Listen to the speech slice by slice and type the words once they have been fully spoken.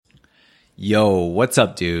Yo, what's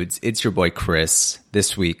up, dudes? It's your boy Chris.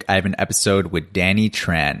 This week, I have an episode with Danny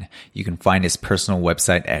Tran. You can find his personal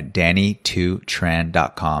website at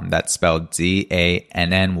danny2tran.com. That's spelled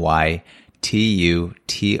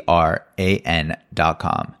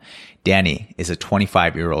DANNYTUTRAN.com. Danny is a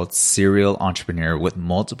 25-year-old serial entrepreneur with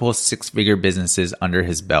multiple six-figure businesses under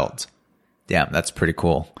his belt. Damn, that's pretty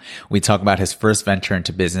cool. We talk about his first venture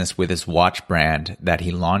into business with his watch brand that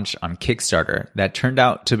he launched on Kickstarter that turned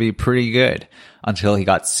out to be pretty good until he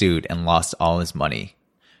got sued and lost all his money.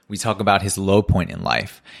 We talk about his low point in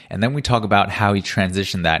life, and then we talk about how he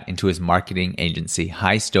transitioned that into his marketing agency,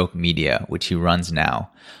 High Stoke Media, which he runs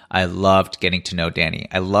now. I loved getting to know Danny.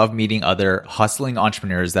 I love meeting other hustling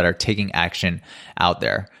entrepreneurs that are taking action out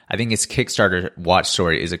there. I think his Kickstarter watch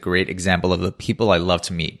story is a great example of the people I love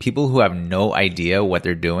to meet. People who have no idea what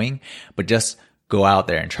they're doing, but just go out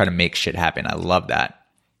there and try to make shit happen. I love that.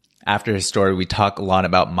 After his story, we talk a lot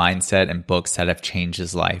about mindset and books that have changed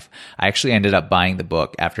his life. I actually ended up buying the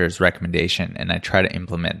book after his recommendation, and I try to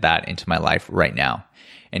implement that into my life right now.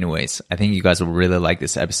 Anyways, I think you guys will really like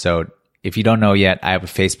this episode. If you don't know yet, I have a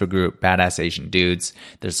Facebook group, Badass Asian Dudes.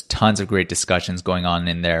 There's tons of great discussions going on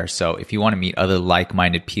in there. So if you want to meet other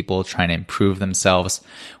like-minded people trying to improve themselves,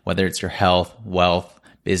 whether it's your health, wealth,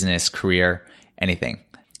 business, career, anything.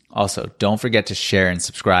 Also, don't forget to share and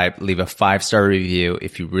subscribe. Leave a 5-star review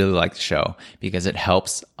if you really like the show, because it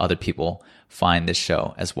helps other people find this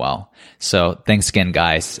show as well. So thanks again,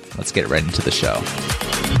 guys. Let's get right into the show.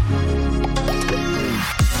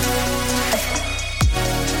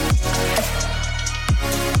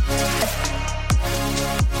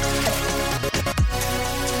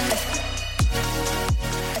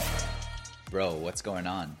 Bro, what's going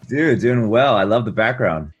on? Dude, doing well. I love the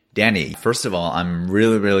background. Danny, first of all, I'm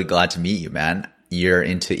really glad to meet you, man. You're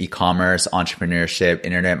into e-commerce, entrepreneurship,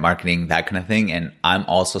 internet marketing, that kind of thing. And I'm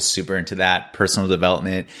also super into that, personal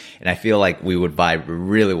development. And I feel like we would vibe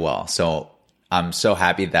really well. So I'm so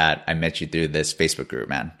happy that I met you through this Facebook group,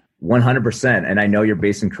 man. 100%. And I know you're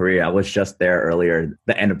based in Korea. I was just there earlier,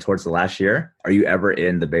 the end of towards the last year. Are you ever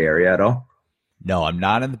in the Bay Area at all? No, I'm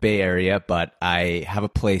not in the Bay Area, but I have a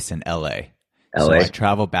place in LA. LA. So I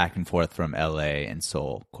travel back and forth from LA and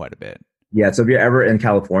Seoul quite a bit. Yeah. So if you're ever in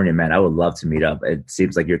California, man, I would love to meet up. It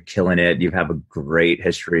seems like you're killing it. You have a great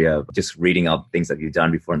history of just reading up things that you've done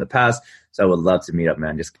before in the past. So I would love to meet up,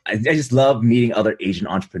 man. I just love meeting other Asian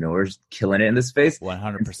entrepreneurs killing it in this space.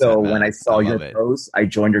 100%. So man. when I saw your post, I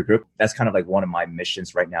joined your group. That's kind of like one of my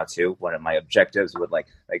missions right now too. One of my objectives with like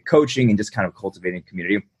coaching and just kind of cultivating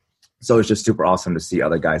community. So it's just super awesome to see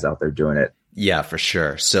other guys out there doing it. Yeah, for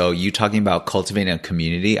sure. So you talking about cultivating a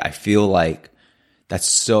community, I feel like that's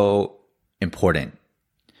so important.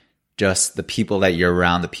 Just the people that you're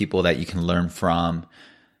around, the people that you can learn from,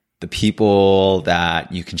 the people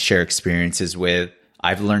that you can share experiences with.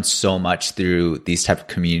 I've learned so much through these type of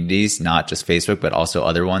communities, not just Facebook, but also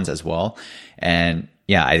other ones as well. And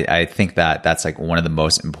yeah, I think that that's like one of the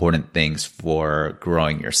most important things for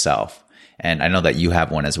growing yourself. And I know that you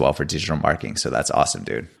have one as well for digital marketing. So that's awesome,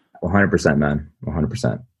 dude. 100%, man.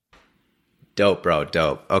 100%. Dope, bro.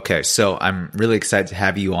 Dope. Okay. So I'm really excited to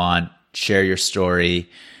have you on, share your story.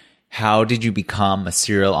 How did you become a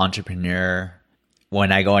serial entrepreneur?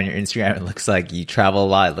 When I go on your Instagram, it looks like you travel a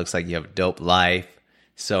lot. It looks like you have a dope life.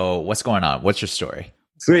 So what's going on? What's your story?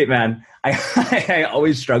 Sweet, man. I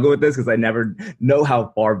always struggle with this because I never know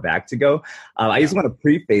how far back to go. I just want to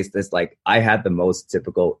preface this. Like, I had the most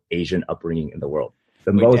typical Asian upbringing in the world.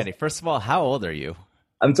 Danny, first of all, how old are you?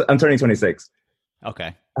 I'm turning 26.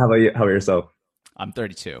 Okay. How about you? How about yourself? I'm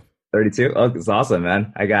 32. 32? Oh, it's awesome,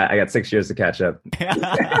 man. I got 6 years to catch up.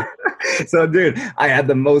 So, dude, I had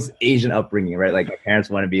the most Asian upbringing, right? Like, my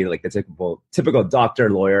parents want to be like the typical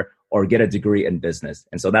doctor, lawyer, or get a degree in business.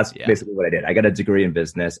 And so that's basically what I did. I got a degree in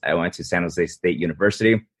business. I went to San Jose State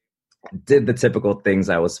University, did the typical things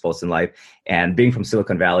I was supposed to in life. And being from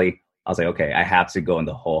Silicon Valley, I was like, okay, I have to go in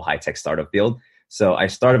the whole high-tech startup field. So I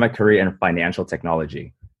started my career in financial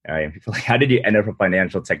technology. All right. And people are like, how did you end up from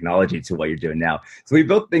financial technology to what you're doing now? So we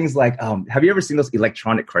built things like, have you ever seen those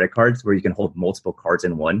electronic credit cards where you can hold multiple cards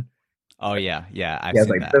in one? Oh, yeah. Yeah. I've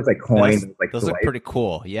seen that. There's like coins. Those look pretty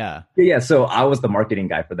cool. Yeah. Yeah. So I was the marketing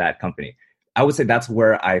guy for that company. I would say that's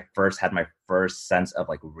where I first had my first sense of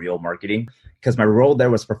like real marketing, because my role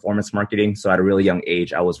there was performance marketing. So at a really young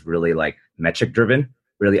age, I was really like metric driven,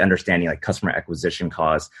 really understanding like customer acquisition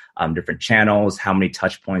costs, different channels, how many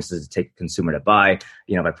touch points does it take a consumer to buy?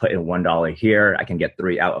 You know, if I put in $1 here, I can get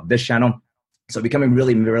 3 out of this channel. So becoming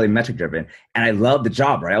really, really metric driven. And I loved the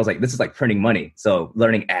job, right? I was like, this is like printing money. So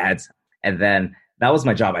learning ads. And then that was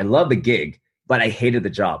my job. I loved the gig, but I hated the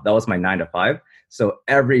job. That was my 9 to 5. So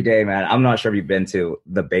every day, man, I'm not sure if you've been to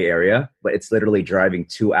the Bay Area, but it's literally driving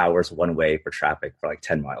 2 hours one way for traffic for like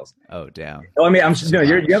 10 miles. Oh, damn. Oh, I mean,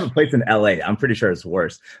 you have a place in LA. I'm pretty sure it's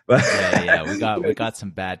worse. But Yeah. We got some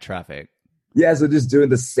bad traffic. yeah, so just doing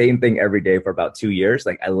the same thing every day for about 2 years.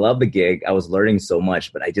 Like I love the gig. I was learning so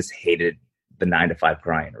much, but I just hated the 9 to 5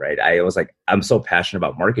 grind, right? I was like, I'm so passionate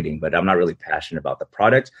about marketing, but I'm not really passionate about the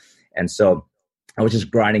product. And so I was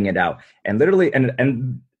just grinding it out. And literally,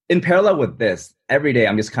 and in parallel with this, every day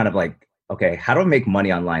I'm just kind of like, okay, how do I make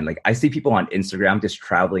money online? Like I see people on Instagram just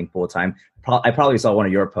traveling full time. I probably saw one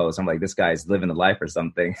of your posts. I'm like, this guy's living the life or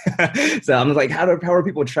something. So I'm like, how are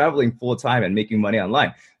people traveling full time and making money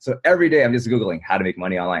online? So every day I'm just Googling how to make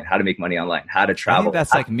money online, how to make money online, how to travel. I think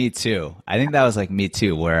that's like me too. I think that was like me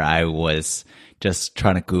too, where I was just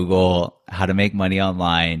trying to Google how to make money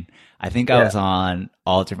online. I think I was on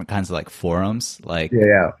all different kinds of like forums. Like,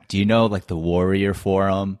 do you know like the Warrior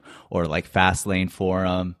Forum or like Fastlane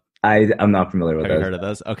Forum? I'm not familiar with those. Have you heard of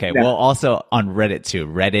those? Okay. Yeah. Well, also on Reddit too.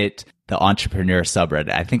 Reddit, the entrepreneur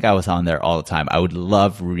subreddit. I think I was on there all the time. I would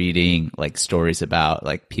love reading like stories about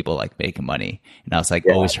like people like making money. And I was like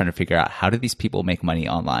always trying to figure out how do these people make money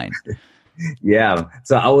online? Yeah.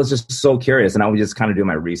 So I was just so curious and I would just kind of do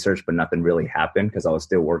my research, but nothing really happened because I was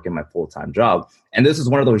still working my full-time job. And this is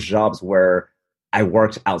one of those jobs where I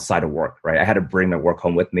worked outside of work, right? I had to bring my work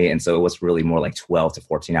home with me. And so it was really more like 12 to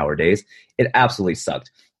 14-hour days. It absolutely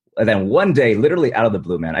sucked. And then one day, literally out of the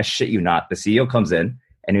blue, man, I shit you not, the CEO comes in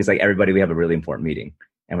and he's like, everybody, we have a really important meeting.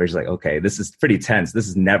 And we're just like, okay, this is pretty tense. This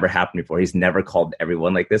has never happened before. He's never called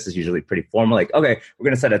everyone like this. It's usually pretty formal. Like, okay, we're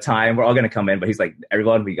going to set a time. We're all going to come in. But he's like,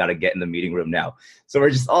 everyone, we got to get in the meeting room now. So we're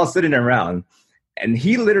just all sitting around. And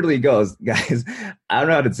he literally goes, guys, I don't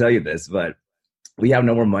know how to tell you this, but we have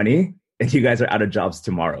no more money and you guys are out of jobs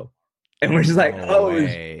tomorrow. And we're just like,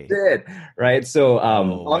 shit. Right. So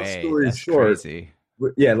long story short,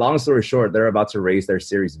 long story short, they're about to raise their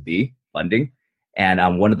Series B funding.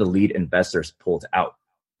 And one of the lead investors pulled out.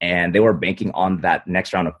 And they were banking on that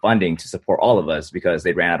next round of funding to support all of us because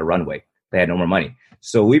they ran out of runway. They had no more money.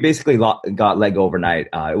 So we basically got let go overnight.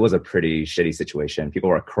 It was a pretty shitty situation. People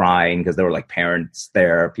were crying because there were like parents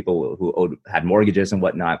there, people who had mortgages and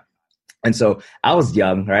whatnot. And so I was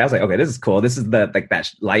young, right? I was like, okay, this is cool. This is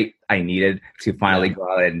that light I needed to finally go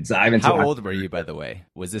out and dive into. How old were you, by the way?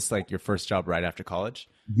 Was this like your first job right after college?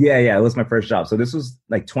 Yeah, it was my first job. So this was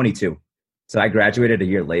like 22. So I graduated a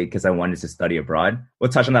year late because I wanted to study abroad. We'll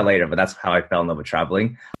touch on that later, but that's how I fell in love with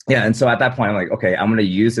traveling. Yeah, and so at that point, I'm like, okay, I'm going to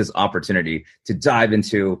use this opportunity to dive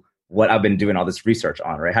into what I've been doing all this research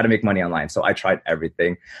on, right? How to make money online. So I tried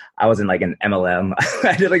everything. I was in like an MLM.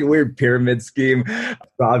 I did like a weird pyramid scheme,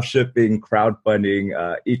 drop shipping,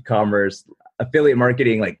 crowdfunding, e-commerce, affiliate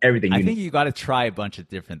marketing, like everything. I think you got to try a bunch of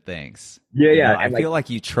different things. Yeah. I feel like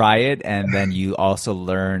you try it and then you also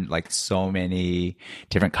learn like so many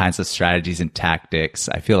different kinds of strategies and tactics.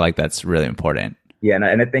 I feel like that's really important. Yeah,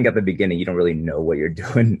 and I think at the beginning, you don't really know what you're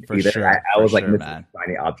doing for either. Sure, I was like missing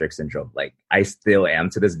shiny object syndrome. Like I still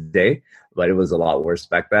am to this day, but it was a lot worse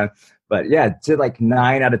back then. But yeah, did like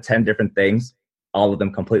 9 out of 10 different things. All of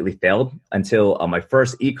them completely failed until my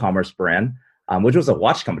first e-commerce brand, which was a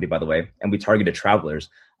watch company, by the way, and we targeted travelers.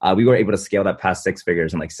 We were able to scale that past 6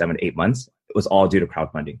 figures in like 7 to 8 months. It was all due to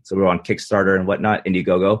crowdfunding. So we were on Kickstarter and whatnot,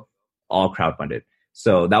 Indiegogo, all crowdfunded.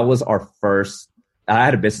 So that was our first. I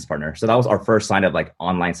had a business partner. So that was our first sign of like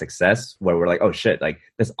online success where we're like, oh shit, like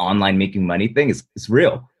this online making money thing is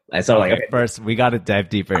real. And so okay, first we got to dive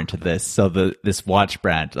deeper into this. So this watch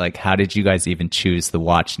brand, like how did you guys even choose the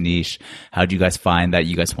watch niche? How did you guys find that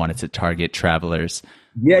you guys wanted to target travelers?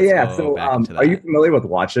 Yeah. So are you familiar with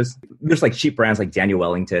watches? There's like cheap brands like Daniel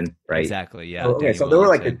Wellington, right? Exactly. Yeah. Okay. So there were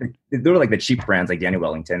like the cheap brands like Daniel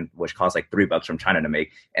Wellington, which cost like $3 from China to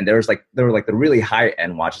make. And there were like the really high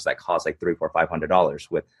end watches that cost like $300, $400,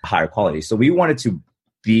 $500 with higher quality. So we wanted to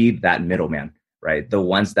be that middleman, right? The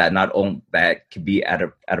ones that not only that could be at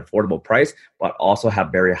affordable price, but also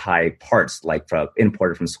have very high parts, like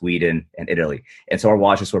imported from Sweden and Italy. And so our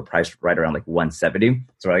watches were priced right around like $170.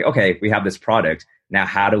 So we're like, okay, we have this product. Now,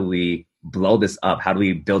 how do we blow this up? How do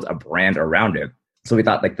we build a brand around it? So we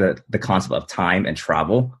thought like the concept of time and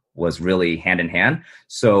travel was really hand in hand.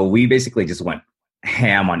 So we basically just went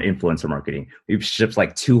ham on influencer marketing. We've shipped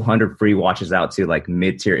like 200 free watches out to like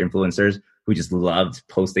mid-tier influencers who just loved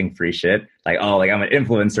posting free shit. Like, oh, like I'm an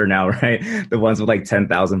influencer now, right? The ones with like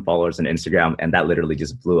 10,000 followers on Instagram. And that literally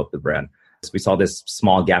just blew up the brand. So we saw this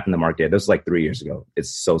small gap in the market. This was like 3 years ago.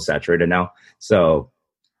 It's so saturated now. So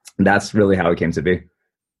that's really how it came to be.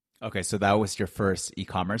 Okay, so that was your first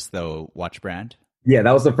e-commerce, the watch brand? Yeah,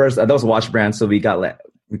 that was the first. That was a watch brand. So we got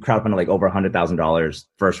we crowdfunded like over $100,000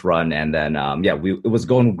 first run. And then, it was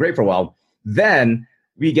going great for a while. Then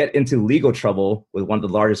we get into legal trouble with one of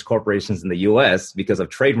the largest corporations in the US because of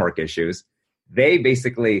trademark issues. They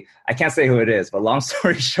basically, I can't say who it is, but long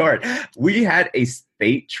story short, we had a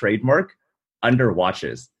state trademark under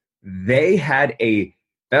watches. They had a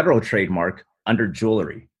federal trademark under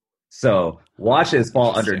jewelry. So watches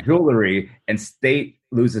fall under jewelry and state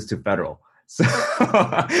loses to federal. So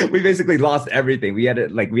we basically lost everything. We had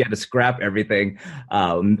to scrap everything,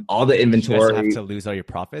 all the inventory. Did you guys have to lose all your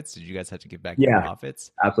profits? Did you guys have to give back your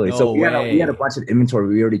profits? Absolutely. No so we had a bunch of inventory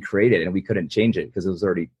we already created and we couldn't change it because it was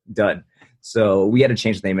already done. So we had to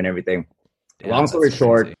change the name and everything. Damn, long story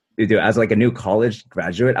short, as like a new college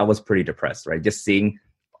graduate, I was pretty depressed, right? Just seeing,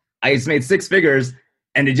 I just made 6 figures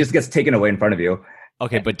and it just gets taken away in front of you.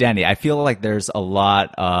 Okay, but Danny, I feel like there's a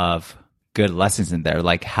lot of good lessons in there.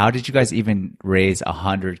 Like, how did you guys even raise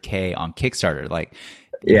 100K on Kickstarter? Like,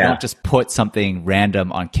 you don't just put something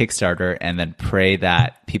random on Kickstarter and then pray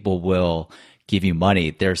that people will give you money.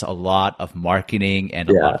 There's a lot of marketing and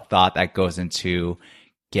a lot of thought that goes into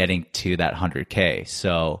getting to that 100K.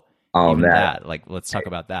 So let's talk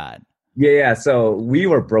about that. Yeah. So we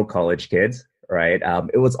were broke college kids, right?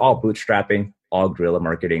 It was all bootstrapping, all guerrilla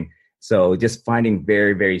marketing. So just finding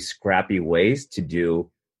very, very scrappy ways to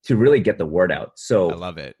really get the word out. So I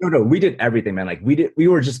love it. No, we did everything, man. Like we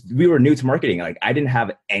were new to marketing. Like I didn't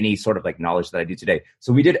have any sort of like knowledge that I do today.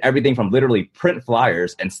 So we did everything from literally print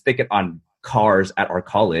flyers and stick it on cars at our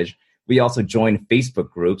college. We also joined Facebook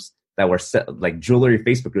groups that were like jewelry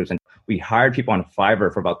Facebook groups. And we hired people on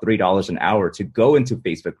Fiverr for about $3 an hour to go into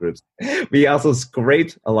Facebook groups. We also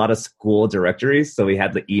scraped a lot of school directories. So we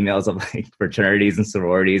had the emails of like fraternities and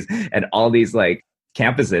sororities and all these like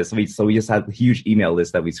campuses. So we just had a huge email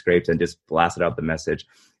list that we scraped and just blasted out the message.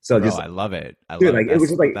 So I love it. It was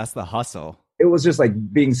just like, that's the hustle. It was just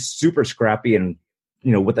like being super scrappy and,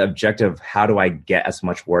 with the objective, how do I get as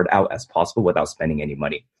much word out as possible without spending any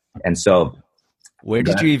money? And so where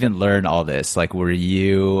did you even learn all this? Like, were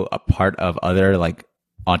you a part of other like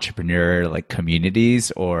entrepreneur like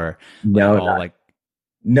communities or no,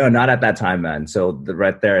 not at that time, man. So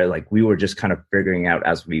right there, like we were just kind of figuring out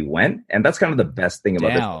as we went. And that's kind of the best thing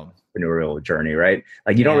about the entrepreneurial journey, right?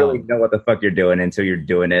 Like you don't really know what the fuck you're doing until you're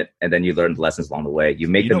doing it. And then you learn the lessons along the way. You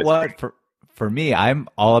make For me, I'm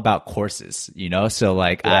all about courses, so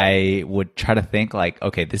like I would try to think like,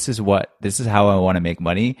 okay, this is how I want to make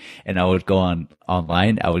money. And I would go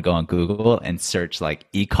online, I would go on Google and search like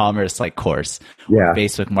e-commerce, like course, or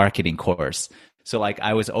Facebook marketing course. So like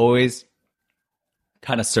I was always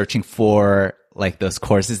kind of searching for like those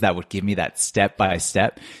courses that would give me that step by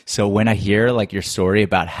step. So when I hear like your story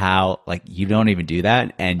about how like you don't even do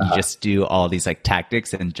that and you just do all these like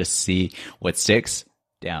tactics and just see what sticks.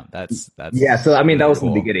 Damn, that's yeah. So I mean, that was cool.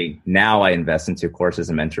 In the beginning. Now I invest into courses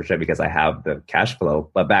and mentorship because I have the cash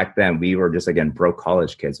flow. But back then we were just broke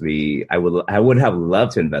college kids. I would have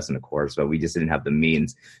loved to invest in a course, but we just didn't have the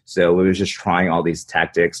means. So we were just trying all these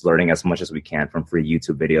tactics, learning as much as we can from free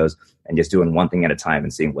YouTube videos, and just doing one thing at a time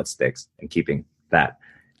and seeing what sticks and keeping that.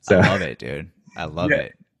 So I love it, dude. I love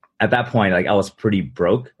it. At that point, like I was pretty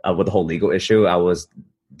broke with the whole legal issue. I was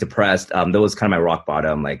depressed. That was kind of my rock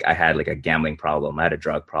bottom. Like I had like a gambling problem, I had a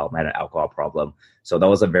drug problem, I had an alcohol problem. So that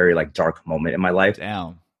was a very like dark moment in my life.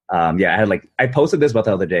 Damn. I posted this about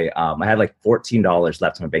the other day. I had like $14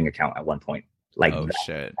 left in my bank account at one point. Like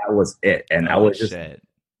shit. That was it. And I was just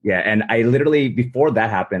and I literally, before that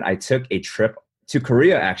happened, I took a trip to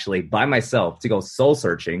Korea actually by myself to go soul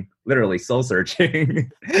searching, literally soul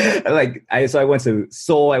searching. So I went to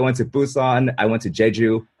Seoul, I went to Busan, I went to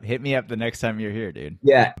Jeju. Hit me up the next time you're here, dude.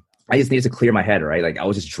 Yeah. I just needed to clear my head, right? Like I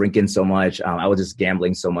was just drinking so much. I was just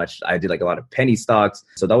gambling so much. I did like a lot of penny stocks.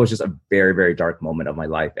 So that was just a very, very dark moment of my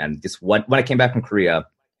life. And just when I came back from Korea,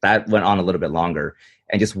 that went on a little bit longer.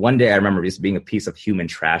 And just one day I remember just being a piece of human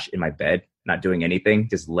trash in my bed, not doing anything,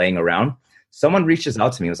 just laying around. Someone reaches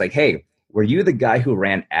out to me. It was like, hey, were you the guy who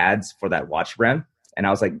ran ads for that watch brand? And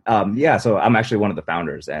I was like, yeah, so I'm actually one of the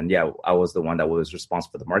founders. And yeah, I was the one that was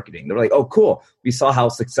responsible for the marketing. They were like, oh, cool. We saw how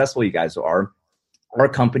successful you guys are. Our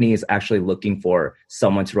company is actually looking for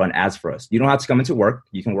someone to run ads for us. You don't have to come into work.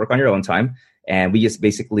 You can work on your own time. And we just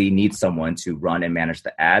basically need someone to run and manage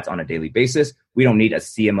the ads on a daily basis. We don't need a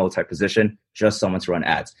CMO type position, just someone to run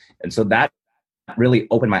ads. And so that really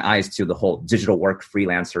opened my eyes to the whole digital work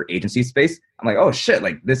freelancer agency space. I'm like, oh shit,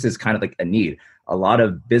 like this is kind of like a need. A lot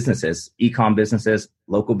of businesses, e-com businesses,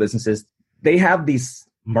 local businesses, they have these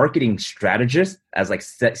marketing strategists as like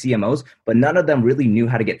CMOs, but none of them really knew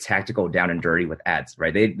how to get tactical down and dirty with ads,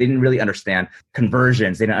 right? They didn't really understand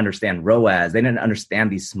conversions. They didn't understand ROAS. They didn't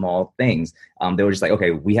understand these small things. They were just like,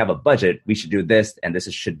 okay, we have a budget. We should do this, and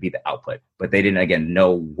this should be the output. But they didn't, again,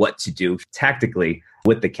 know what to do tactically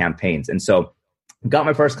with the campaigns. And so got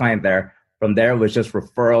my first client there. From there, it was just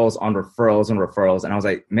referrals on referrals and referrals. And I was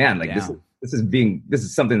like, man, like this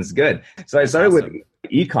is something that's good. So I started with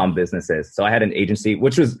e-com businesses. So I had an agency,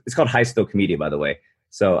 it's called High Stoke Media, by the way.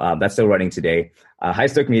 So that's still running today. High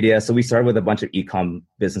Stoke Media. So we started with a bunch of e-com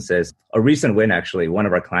businesses. A recent win, actually, one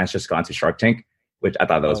of our clients just gone to Shark Tank, which I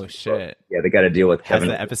thought that was shit. Yeah, they got to deal with Kevin.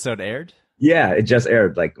 Has the episode aired? Yeah, it just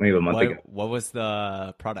aired like maybe a month ago. What was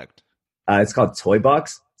the product? It's called Toy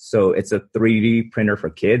Box. So it's a 3D printer for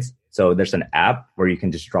kids. So there's an app where you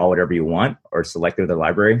can just draw whatever you want or select it with the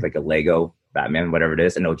library, like a Lego, Batman, whatever it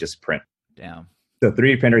is, and it'll just print. Damn. So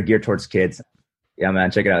 3D printer geared towards kids. Yeah,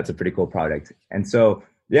 man, check it out. It's a pretty cool product. And so,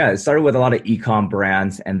 yeah, it started with a lot of e-com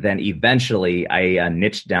brands. And then eventually I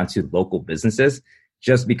niched down to local businesses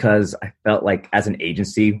just because I felt like as an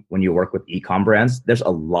agency, when you work with e-com brands, there's a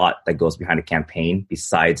lot that goes behind a campaign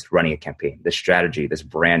besides running a campaign. There's strategy, there's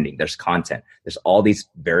branding, there's content, there's all these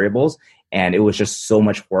variables. And it was just so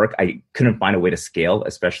much work. I couldn't find a way to scale,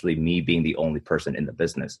 especially me being the only person in the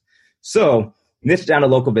business. So niche down to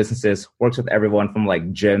local businesses, works with everyone from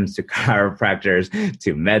like gyms to chiropractors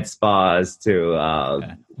to med spas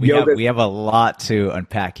to we have a lot to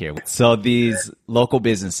unpack here. So these local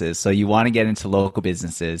businesses, so you want to get into local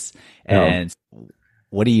businesses, and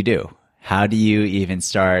what do you do? How do you even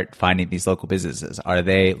start finding these local businesses? Are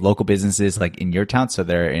they local businesses like in your town? So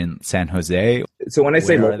they're in San Jose? So when I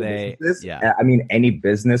say local businesses, I mean any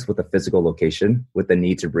business with a physical location with the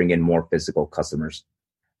need to bring in more physical customers,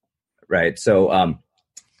 right? So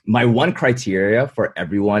my one criteria for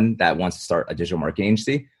everyone that wants to start a digital marketing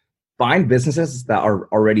agency, find businesses that are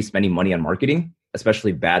already spending money on marketing,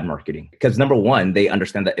 especially bad marketing. Because number one, they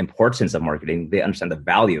understand the importance of marketing. They understand the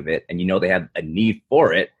value of it. And they have a need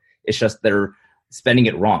for it. It's just they're spending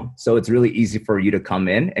it wrong. So it's really easy for you to come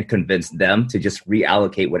in and convince them to just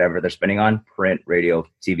reallocate whatever they're spending on, print, radio,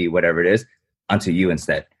 TV, whatever it is, onto you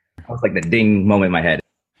instead. It's like the ding moment in my head.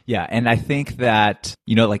 Yeah. And I think that,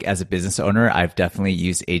 like as a business owner, I've definitely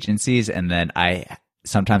used agencies, and then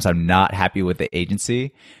sometimes I'm not happy with the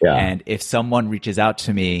agency. Yeah. And if someone reaches out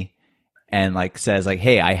to me and like says like,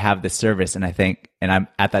 hey, I have this service, and I'm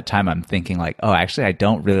at that time, I'm thinking like, oh, actually, I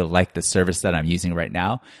don't really like the service that I'm using right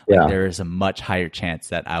now. Like, there is a much higher chance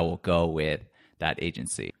that I will go with that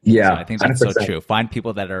agency. Yeah. So I think that's 100%. So true. Find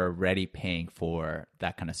people that are already paying for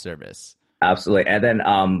that kind of service. Absolutely. And then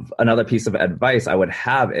another piece of advice I would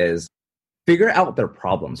have is figure out their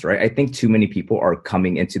problems, right? I think too many people are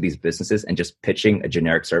coming into these businesses and just pitching a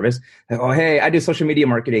generic service. Like, oh, hey, I do social media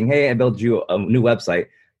marketing. Hey, I build you a new website.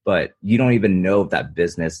 But you don't even know if that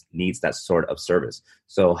business needs that sort of service.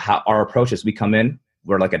 So our approach is we come in,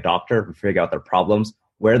 we're like a doctor, we figure out their problems,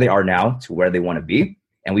 where they are now to where they want to be.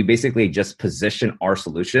 And we basically just position our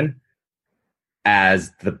solution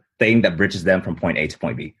as the thing that bridges them from point A to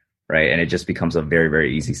point B, right? And it just becomes a very,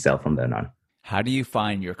 very easy sell from then on. How do you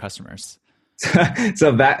find your customers?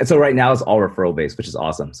 So right now it's all referral based, which is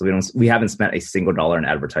awesome. So we haven't spent a single dollar in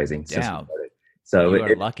advertising since we started. So you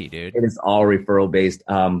are lucky, dude. It is all referral based.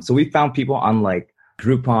 So we found people on like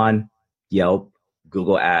Groupon, Yelp,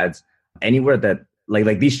 Google Ads, anywhere that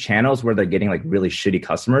like these channels where they're getting like really shitty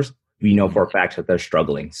customers. We know for a fact that they're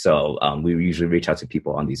struggling. So we usually reach out to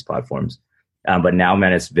people on these platforms. But now,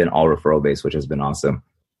 man, it's been all referral based, which has been awesome.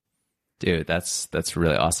 Dude, that's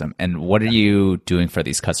really awesome. And what are you doing for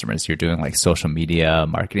these customers? You're doing like social media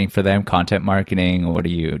marketing for them, content marketing. What are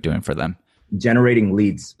you doing for them? Generating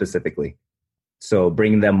leads specifically. So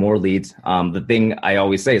bringing them more leads. The thing I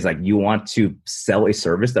always say is like, you want to sell a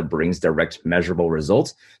service that brings direct measurable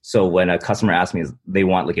results. So when a customer asks me, they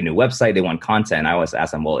want like a new website, they want content, I always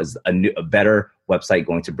ask them, well, is a better website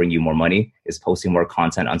going to bring you more money? Is posting more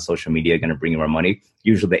content on social media going to bring you more money?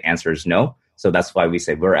 Usually the answer is no. So that's why we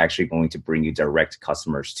say we're actually going to bring you direct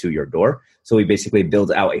customers to your door. So we basically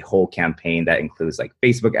build out a whole campaign that includes like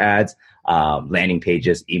Facebook ads, landing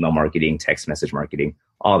pages, email marketing, text message marketing,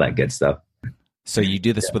 all that good stuff. So you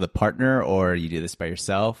do this with a partner, or you do this by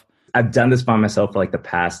yourself? I've done this by myself for like the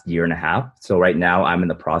past year and a half. So right now I'm in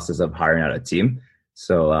the process of hiring out a team.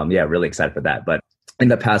 So really excited for that. But in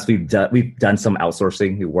the past, we've done some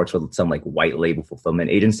outsourcing. We worked with some like white label fulfillment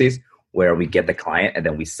agencies where we get the client and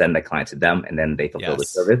then we send the client to them and then they fulfill the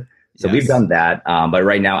service. So we've done that. But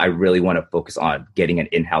right now I really want to focus on getting an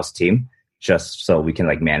in-house team just so we can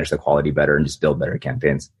like manage the quality better and just build better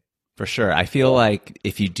campaigns. For sure. I feel like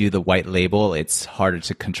if you do the white label, it's harder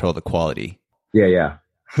to control the quality. Yeah,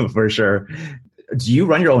 for sure. Do you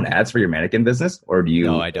run your own ads for your mannequin business, or do you?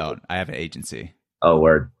 No, I don't. I have an agency. Oh,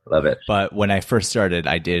 word. Love it. But when I first started,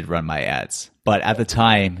 I did run my ads. But at the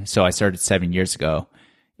time, so I started 7 years ago,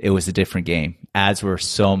 it was a different game. Ads were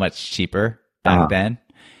so much cheaper back then.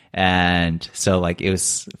 And so like it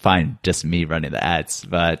was fine just me running the ads.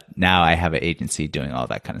 But now I have an agency doing all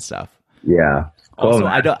that kind of stuff. Yeah. Also,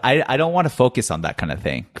 I don't want to focus on that kind of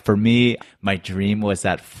thing. For me, my dream was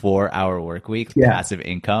that 4-hour work week, passive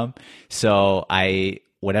income. So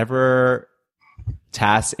whatever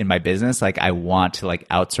tasks in my business, like I want to like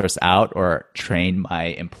outsource out or train my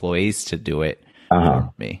employees to do it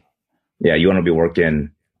for me. Yeah, you want to be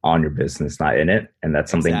working on your business, not in it. And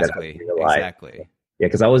that's something that I realized. Exactly. Yeah,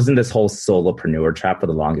 because I was in this whole solopreneur trap for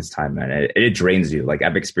the longest time, man. It drains you. Like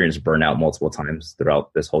I've experienced burnout multiple times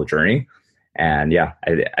throughout this whole journey. And yeah,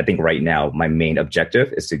 I think right now my main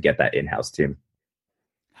objective is to get that in-house team.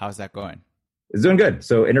 How's that going? It's doing good.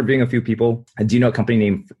 So interviewing a few people. Do you know a company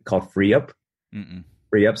name called FreeUp? Mm-mm.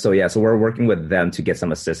 FreeUp. So yeah, so we're working with them to get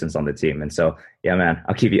some assistance on the team. And so yeah, man,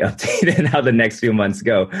 I'll keep you updated on how the next few months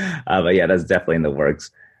go. But yeah, that's definitely in the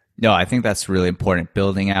works. No, I think that's really important.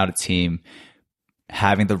 Building out a team,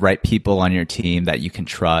 having the right people on your team that you can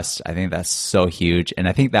trust. I think that's so huge. And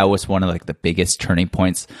I think that was one of like the biggest turning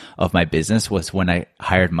points of my business was when I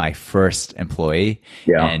hired my first employee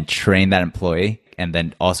and trained that employee, and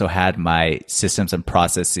then also had my systems and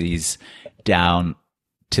processes down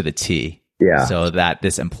to the T. Yeah. So that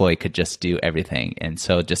this employee could just do everything. And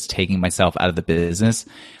so just taking myself out of the business,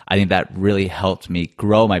 I think that really helped me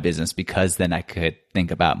grow my business because then I could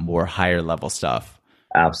think about more higher level stuff.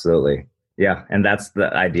 Absolutely. Yeah. And that's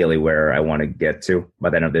ideally where I want to get to by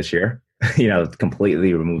the end of this year,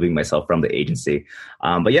 completely removing myself from the agency.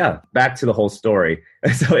 But yeah, back to the whole story.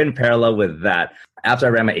 So in parallel with that, after I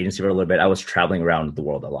ran my agency for a little bit, I was traveling around the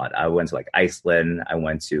world a lot. I went to like Iceland. I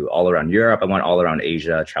went to all around Europe. I went all around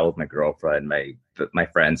Asia, traveled with my girlfriend, my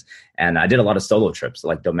friends. And I did a lot of solo trips,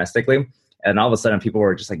 like domestically. And all of a sudden people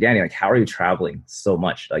were just like, Danny, like, how are you traveling so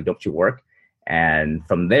much? Like, don't you work? And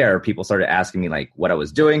from there, people started asking me like what I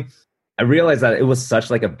was doing. I realized that it was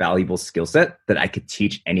such like a valuable skill set that I could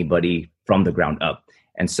teach anybody from the ground up.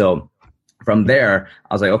 And so from there,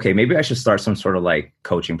 I was like, okay, maybe I should start some sort of like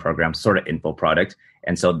coaching program, sort of info product.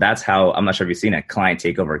 And so that's how, I'm not sure if you've seen it, Client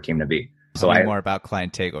Takeover came to be. Tell me more about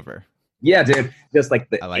Client Takeover. Yeah, dude. Just like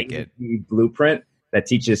the I like it. blueprint that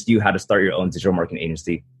teaches you how to start your own digital marketing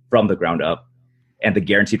agency from the ground up. And the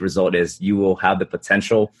guaranteed result is you will have the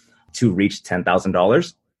potential to reach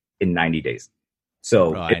 $10,000 in 90 days.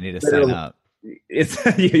 So I need to sign up. It's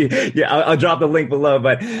I'll drop the link below,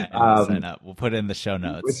 but sign up. We'll put it in the show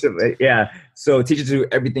notes. Yeah. So it teaches you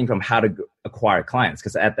everything from how to acquire clients.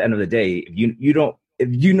 Because at the end of the day, if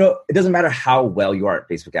you know, it doesn't matter how well you are at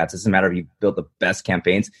Facebook ads. It doesn't matter if you build the best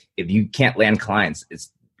campaigns. If you can't land clients,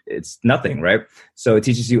 it's nothing, right? So it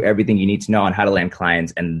teaches you everything you need to know on how to land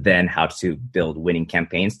clients and then how to build winning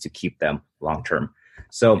campaigns to keep them long term.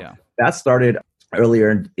 So that started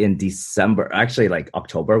earlier in December, actually like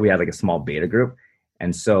October, we had like a small beta group.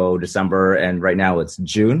 And so December, and right now it's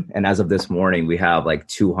June. And as of this morning, we have like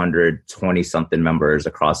 220 something members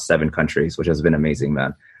across 7 countries, which has been amazing,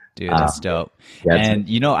 man. Dude, that's dope. Yeah,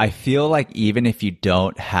 and I feel like even if you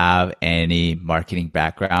don't have any marketing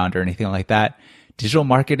background or anything like that, digital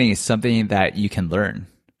marketing is something that you can learn.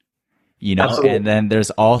 Absolutely. And then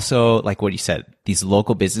there's also like what you said, these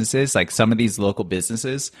local businesses, like some of these local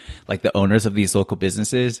businesses, like the owners of these local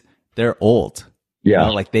businesses, they're old. Yeah.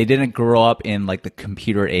 Like they didn't grow up in like the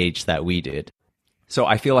computer age that we did. So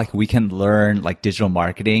I feel like we can learn like digital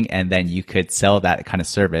marketing and then you could sell that kind of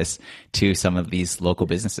service to some of these local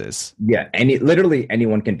businesses. Yeah. Literally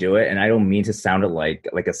anyone can do it. And I don't mean to sound like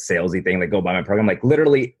a salesy thing, like go buy my program. Like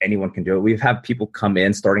literally anyone can do it. We've had people come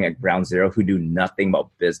in starting at ground zero who do nothing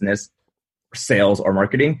about business, sales or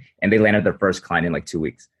marketing, and they landed their first client in like 2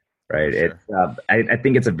 weeks, right? Sure. I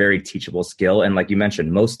think it's a very teachable skill. And like you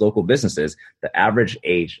mentioned, most local businesses, the average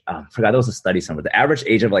age, I forgot there was a study somewhere, the average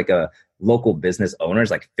age of like a local business owner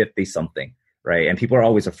is like 50 something, right? And people are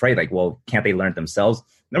always afraid, like, well, can't they learn it themselves?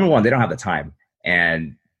 Number one, they don't have the time.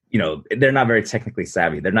 And they're not very technically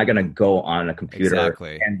savvy. They're not going to go on a computer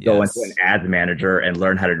and go into an ad manager and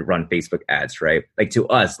learn how to run Facebook ads, right? Like to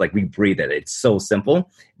us, like we breathe it. It's so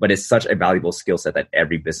simple, but it's such a valuable skill set that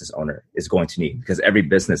every business owner is going to need because every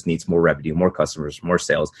business needs more revenue, more customers, more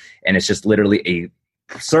sales. And it's just literally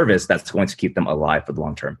a service that's going to keep them alive for the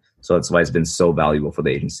long term. So that's why it's been so valuable for the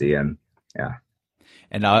agency. And yeah.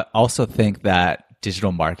 And I also think that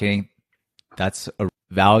digital marketing, that's a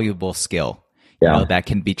valuable skill. Yeah. that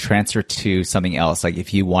can be transferred to something else. Like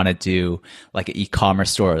if you want to do like an e-commerce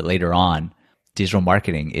store later on, digital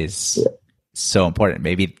marketing is so important,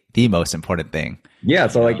 maybe the most important thing. Yeah.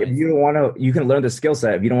 So like if you don't want to, you can learn the skill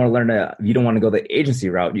set. If you don't want to if you don't want to go the agency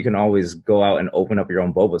route, you can always go out and open up your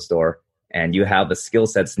own boba store, and you have the skill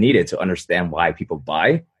sets needed to understand why people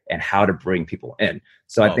buy and how to bring people in.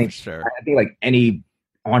 So I think like any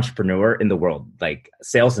entrepreneur in the world, like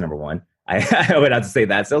sales is number one. I would have to say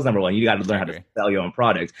that sales number one, you got to learn how to sell your own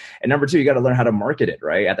product. And number two, you got to learn how to market it,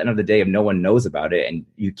 right? At the end of the day, if no one knows about it and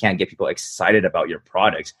you can't get people excited about your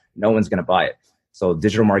products, no one's going to buy it. So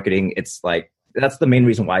digital marketing, it's like, that's the main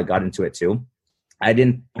reason why I got into it too. I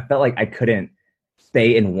felt like I couldn't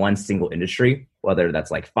stay in one single industry, whether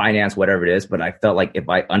that's like finance, whatever it is. But I felt like if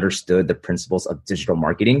I understood the principles of digital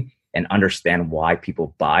marketing and understand why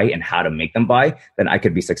people buy and how to make them buy, then I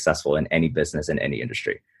could be successful in any business, in any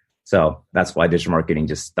industry. So that's why digital marketing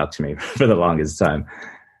just stuck to me for the longest time.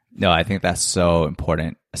 No, I think that's so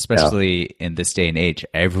important, especially in this day and age.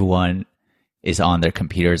 Everyone is on their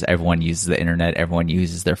computers. Everyone uses the internet. Everyone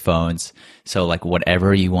uses their phones. So like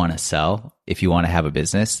whatever you want to sell, if you want to have a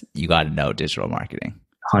business, you got to know digital marketing.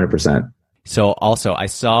 100%. So also I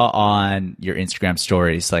saw on your Instagram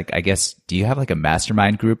stories, like, I guess, do you have like a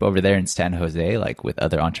mastermind group over there in San Jose, like with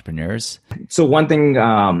other entrepreneurs? So one thing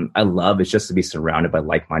I love is just to be surrounded by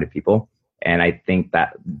like-minded people. And I think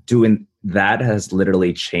that doing that has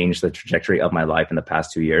literally changed the trajectory of my life in the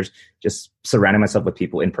past 2 years. Just surrounding myself with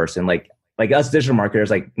people in person, like us digital marketers,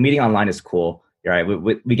 like meeting online is cool. Right?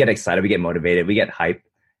 We get excited, we get motivated, we get hype.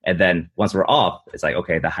 And then once we're off, it's like,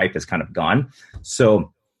 okay, the hype is kind of gone.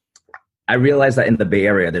 So I realized that in the Bay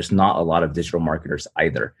Area, there's not a lot of digital marketers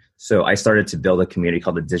either. So I started to build a community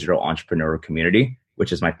called the Digital Entrepreneur Community,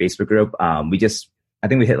 which is my Facebook group. I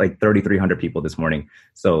think we hit like 3,300 people this morning.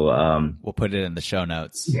 So we'll put it in the show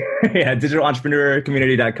notes. Yeah,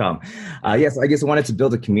 digitalentrepreneur.community.com. Yes, I guess I wanted to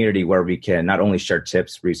build a community where we can not only share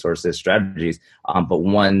tips, resources, strategies, but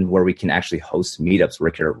one where we can actually host meetups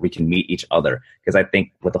where we can meet each other. Because I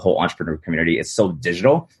think with the whole entrepreneur community, it's so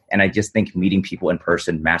digital. And I just think meeting people in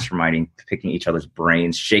person, masterminding, picking each other's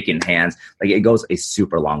brains, shaking hands, like it goes a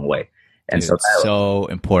super long way. And dude, so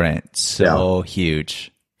important, so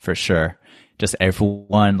huge, for sure. Just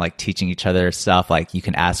everyone like teaching each other stuff. Like you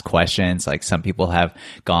can ask questions. Like some people have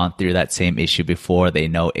gone through that same issue before. They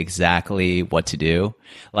know exactly what to do.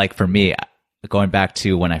 Like for me, going back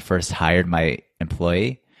to when I first hired my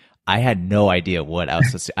employee, I had no idea what I was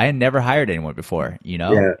supposed to. I had never hired anyone before,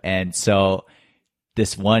 Yeah. And so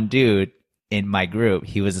this one dude in my group,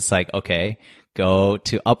 he was just like, okay, go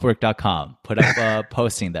to Upwork.com, put up a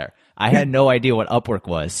posting there. I had no idea what Upwork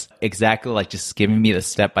was. Exactly, like just giving me the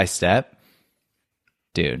step-by-step.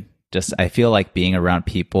 Dude, just I feel like being around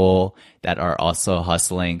people that are also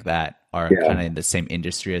hustling, that are kind of in the same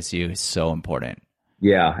industry as you is so important.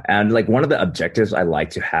 Yeah. And like one of the objectives I like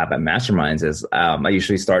to have at masterminds is I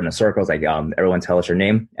usually start in a circle. It's like everyone tell us your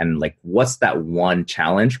name and like what's that one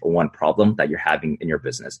challenge or one problem that you're having in your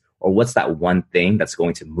business, or what's that one thing that's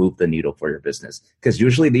going to move the needle for your business? Because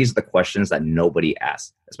usually these are the questions that nobody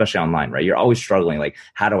asks, especially online, right? You're always struggling like,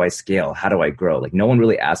 how do I scale? How do I grow? Like no one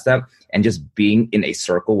really asks that. And just being in a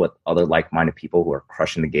circle with other like-minded people who are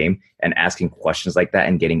crushing the game and asking questions like that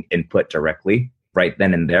and getting input directly right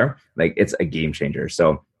then and there, like it's a game changer.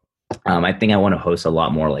 So I think I want to host a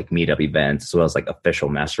lot more like meetup events as well as like official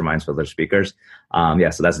masterminds for other speakers. So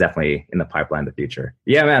that's definitely in the pipeline in the future.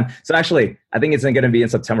 Yeah, man. So actually, I think it's going to be in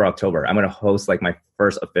September, October. I'm going to host like my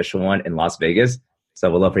first official one in Las Vegas.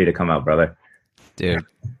 So we'd love for you to come out, brother. Dude,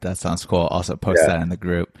 that sounds cool. Also post that in the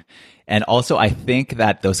group. And also, I think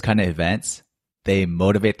that those kind of events, they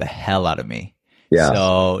motivate the hell out of me. Yeah.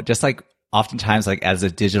 So just like oftentimes, like as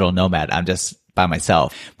a digital nomad, I'm just by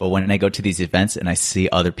myself. But when I go to these events and I see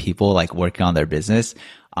other people like working on their business,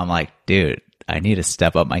 I'm like, dude, I need to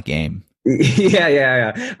step up my game.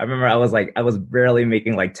 Yeah. I remember I was barely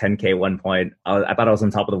making like 10K one point. I thought I was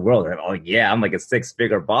on top of the world. I'm like, yeah, I'm like a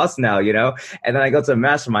 6-figure boss now, And then I go to a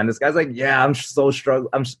mastermind. This guy's like, yeah, I'm so struggling.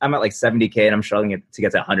 I'm at like 70K and I'm struggling to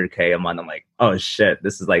get to 100K a month. I'm like, oh shit,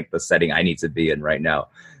 this is like the setting I need to be in right now.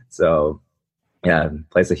 So yeah, it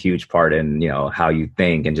plays a huge part in, how you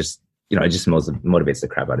think and just, it just motivates the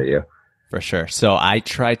crap out of you. For sure. So I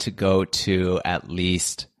try to go to at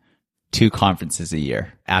least 2 conferences a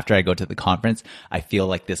year. After I go to the conference, I feel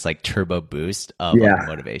like this like turbo boost of like,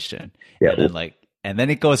 motivation. Yeah. And then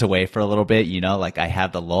it goes away for a little bit, like I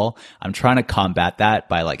have the lull. I'm trying to combat that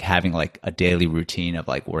by like having like a daily routine of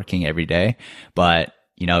like working every day. But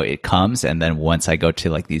it comes. And then once I go to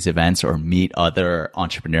like these events or meet other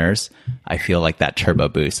entrepreneurs, I feel like that turbo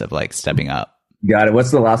boost of like stepping up. Got it. What's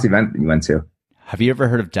the last event you went to? Have you ever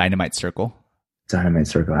heard of Dynamite Circle? Dynamite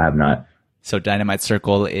Circle, I have not. So Dynamite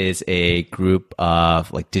Circle is a group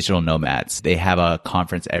of like digital nomads. They have a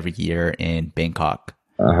conference every year in Bangkok.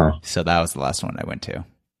 So that was the last one I went to.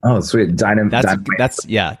 Oh, sweet. Dynamite.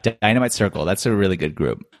 Dynamite Circle. That's a really good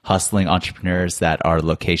group. Hustling entrepreneurs that are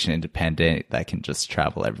location independent that can just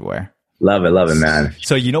travel everywhere. Love it, man.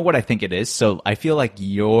 So you know what I think it is? So I feel like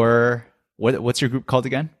what's your group called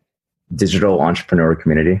again? Digital Entrepreneur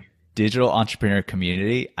Community. Digital Entrepreneur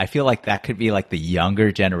Community. I feel like that could be like the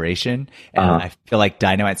younger generation. And I feel like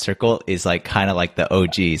Dynamite Circle is like kind of like the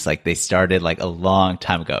OGs. Like they started like a long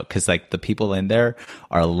time ago because like the people in there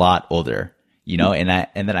are a lot older, you know? And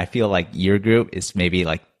then I feel like your group is maybe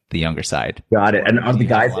like the younger side. Got it. And are the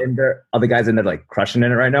guys in there like crushing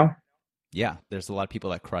in it right now? Yeah, there's a lot of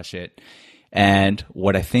people that crush it. And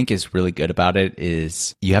what I think is really good about it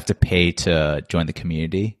is you have to pay to join the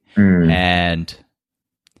community. And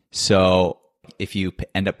so if you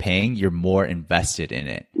end up paying, you're more invested in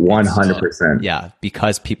it. 100%. Yeah,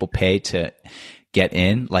 because people pay to get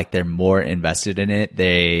in, like they're more invested in it.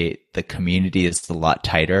 The community is a lot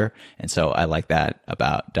tighter. And so I like that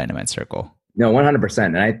about Dynamite Circle. No, 100%.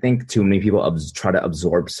 And I think too many people try to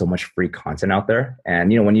absorb so much free content out there.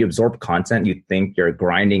 And, you know, when you absorb content, you think you're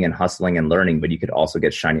grinding and hustling and learning, but you could also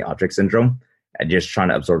get shiny object syndrome and just trying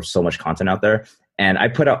to absorb so much content out there. And I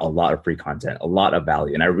put out a lot of free content, a lot of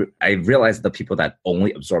value. And I realized the people that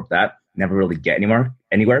only absorb that never really get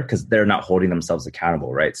anywhere because they're not holding themselves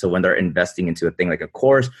accountable, right? So when they're investing into a thing like a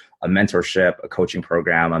course, a mentorship, a coaching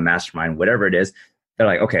program, a mastermind, whatever it is, they're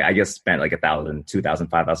like, okay, I just spent like $1,000, $2,000,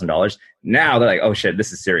 $5,000. Now they're like, oh shit,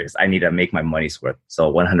 this is serious. I need to make my money's worth.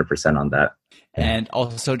 So 100% on that. And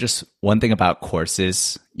also just one thing about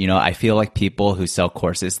courses, you know, I feel like people who sell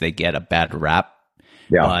courses, they get a bad rap.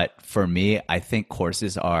 Yeah. But for me, I think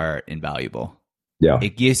courses are invaluable. Yeah.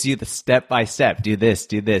 It gives you the step by step, do this,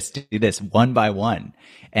 one by one.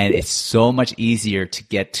 And it's so much easier to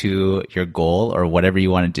get to your goal or whatever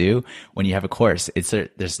you want to do when you have a course.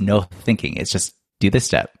 There's no thinking. It's just do this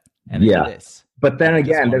step and then do this. But then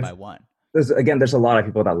again, there's a lot of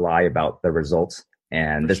people that lie about the results.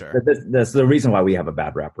 And that's the reason why we have a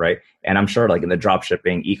bad rap, right? And I'm sure like in the drop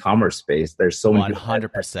shipping e-commerce space, there's so many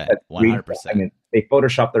 100%. I mean, they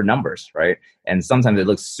Photoshop their numbers, right? And sometimes it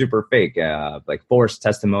looks super fake, like forced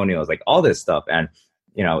testimonials, like all this stuff. And,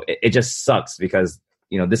 you know, it just sucks because,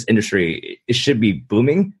 you know, this industry, it should be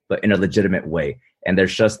booming, but in a legitimate way. And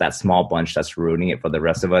there's just that small bunch that's ruining it for the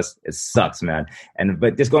rest of us. It sucks, man.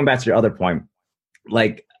 But just going back to your other point,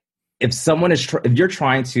 like if you're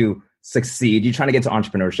trying to succeed, you're trying to get to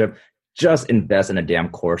entrepreneurship, just invest in a damn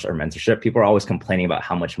course or mentorship. People are always complaining about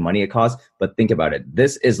how much money it costs, but think about it.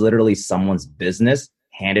 This is literally someone's business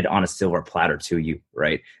handed on a silver platter to you,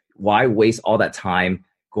 right? Why waste all that time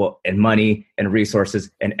and money and resources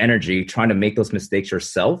and energy trying to make those mistakes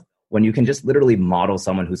yourself when you can just literally model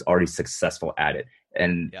someone who's already successful at it?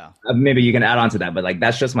 And maybe you can add on to that, but like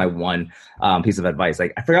that's just my one piece of advice.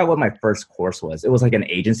 Like I forgot what my first course was. It was like an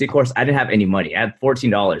agency course. I didn't have any money. I had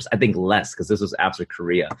 $14, I think less, because this was after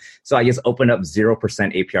Korea. So I just opened up 0%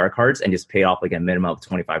 APR cards and just paid off like a minimum of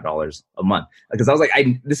 $25 a month. Because I was like,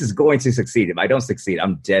 this is going to succeed. If I don't succeed,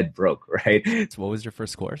 I'm dead broke, right? So what was your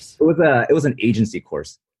first course? It was an agency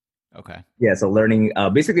course. Okay. Yeah, so learning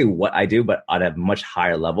basically what I do, but at a much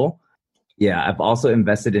higher level. Yeah, I've also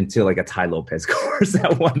invested into like a Tai Lopez course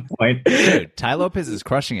at one point. Dude, Tai Lopez is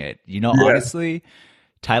crushing it. You know, honestly,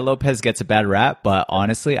 Tai Lopez gets a bad rap, but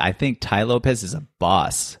honestly, I think Tai Lopez is a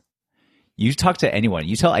boss. You talk to anyone,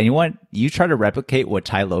 you tell anyone, you try to replicate what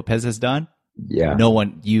Tai Lopez has done. Yeah. No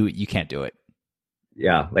one, you can't do it.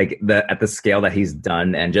 Yeah, like at the scale that he's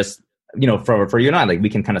done, and just, you know, for you and I, like we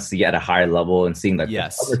can kind of see at a higher level and seeing like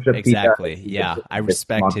exactly. Yeah, I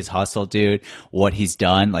respect his hustle, dude. What he's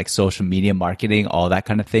done, like social media marketing, all that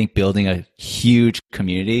kind of thing, building a huge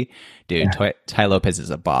community, dude. Tai Lopez is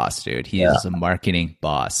a boss, dude. He is a marketing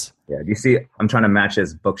boss. Yeah, you see, I'm trying to match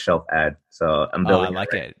his bookshelf ad, so I'm building. I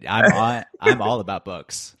like it. I'm all about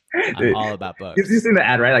books. I'm all about books. You've seen the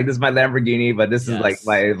ad, right? Like this is my Lamborghini, but this is like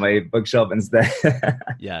my bookshelf instead.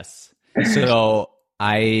 Yes. So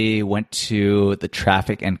I went to the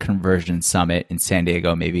Traffic and Conversion Summit in San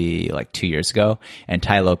Diego maybe like 2 years ago, and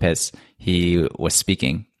Tai Lopez, he was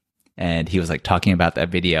speaking, and he was like talking about that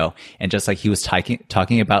video, and just like he was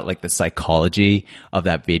talking about like the psychology of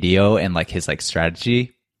that video and like his like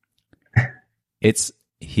strategy.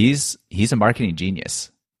 He's a marketing genius.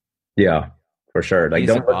 Yeah, for sure. Like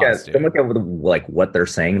don't look at like what they're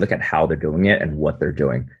saying, look at how they're doing it and what they're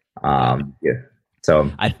doing. Yeah.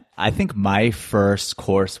 So I think my first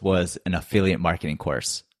course was an affiliate marketing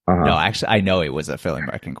course. No, actually, I know it was an affiliate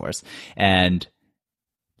marketing course. And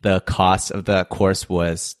the cost of the course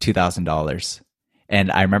was $2,000.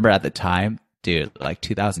 And I remember at the time, dude, like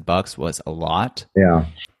 $2,000 was a lot. Yeah.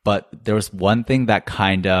 But there was one thing that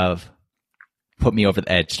kind of put me over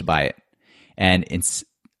the edge to buy it. And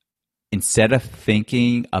instead of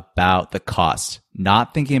thinking about the cost,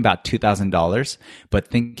 not thinking about $2,000, but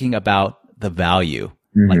thinking about the value.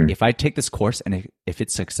 Like if I take this course and if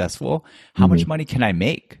it's successful, how much money can I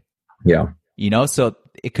make? Yeah. You know, so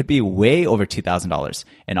it could be way over $2,000.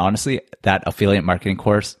 And honestly, that affiliate marketing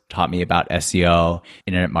course taught me about SEO,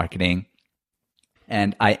 internet marketing.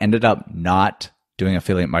 And I ended up not doing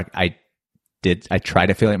affiliate marketing. I tried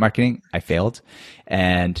affiliate marketing. I failed.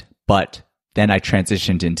 But then I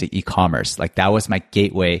transitioned into e-commerce. Like that was my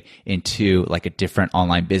gateway into like a different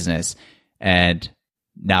online business. And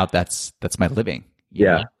now that's my living.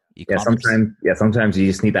 Yeah. E-commerce. Sometimes you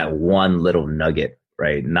just need that one little nugget,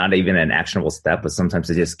 right? Not even an actionable step, but sometimes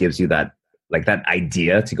it just gives you that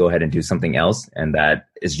idea to go ahead and do something else. And that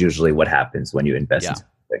is usually what happens when you invest in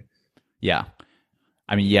something. Yeah.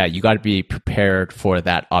 I mean, yeah, you got to be prepared for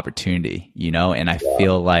that opportunity, you know? And I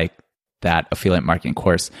feel like that affiliate marketing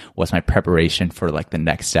course was my preparation for like the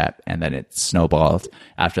next step. And then it snowballed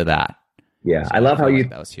after that. Yeah. So I love how you,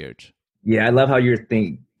 that was huge. Yeah. I love how you're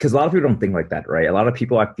thinking, because a lot of people don't think like that, right? A lot of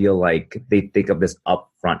people, I feel like they think of this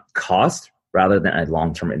upfront cost rather than a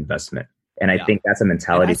long-term investment. And I think that's a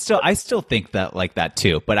mentality. I still think that like that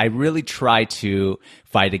too, but I really try to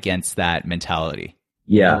fight against that mentality.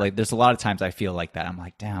 Yeah. You know, like there's a lot of times I feel like that. I'm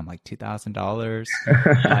like, damn, like $2,000,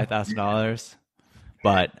 $5,000.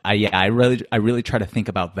 But I really try to think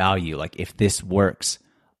about value. Like if this works,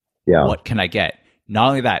 what can I get? Not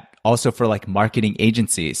only that, also for like marketing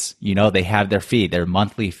agencies, you know, they have their fee, their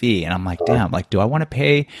monthly fee. And I'm like, damn, like, do I want to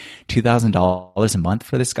pay $2,000 a month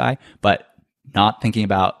for this guy? But not thinking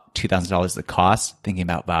about $2,000 the cost, thinking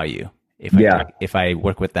about value. If I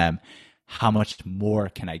work with them, how much more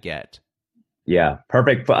can I get? Yeah,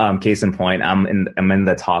 perfect. Case in point, I'm in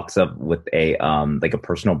the talks with a like a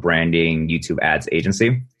personal branding YouTube ads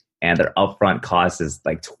agency, and their upfront cost is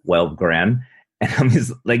like 12 grand. And I'm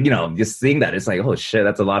just like, just seeing that, it's like, oh shit,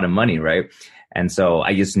 that's a lot of money, right? And so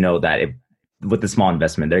I just know that with the small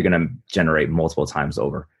investment, they're going to generate multiple times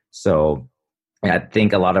over. So I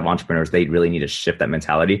think a lot of entrepreneurs, they really need to shift that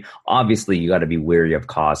mentality. Obviously, you got to be wary of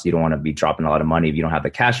costs. You don't want to be dropping a lot of money if you don't have the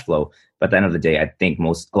cash flow. But at the end of the day, I think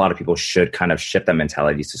a lot of people should kind of shift that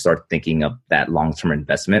mentality to start thinking of that long-term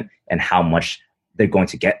investment and how much they're going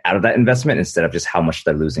to get out of that investment instead of just how much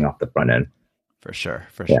they're losing off the front end. For sure.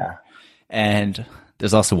 And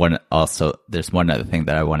there's one other thing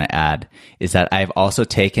that I want to add is that I've also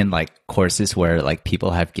taken like courses where like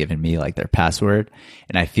people have given me like their password,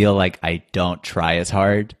 and I feel like I don't try as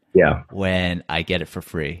hard when I get it for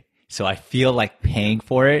free. So I feel like paying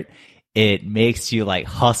for it makes you like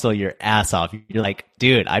hustle your ass off. You're like,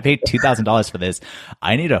 dude, I paid $2,000 for this.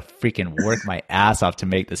 I need to freaking work my ass off to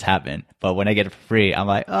make this happen. But when I get it for free, I'm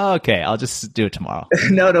like, oh, okay, I'll just do it tomorrow.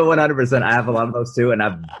 No, 100%. I have a lot of those too. And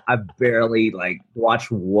I've barely like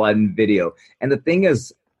watched one video. And the thing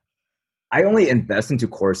is, I only invest into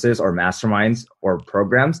courses or masterminds or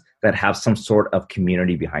programs that have some sort of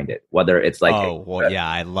community behind it, whether it's like, I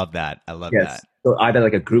love that. I love that. So either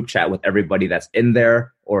like a group chat with everybody that's in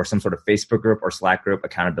there, or some sort of Facebook group or Slack group,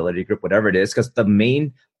 accountability group, whatever it is. Because the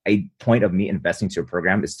main point of me investing to a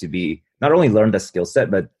program is to be not only learn the skill set,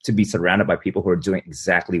 but to be surrounded by people who are doing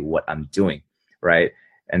exactly what I'm doing, right?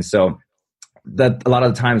 And so a lot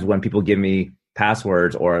of the times when people give me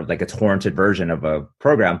passwords or like a torrented version of a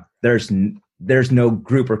program, there's no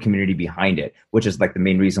group or community behind it, which is like the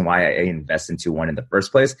main reason why I invest into one in the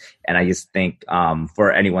first place. And I just think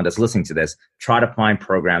for anyone that's listening to this, try to find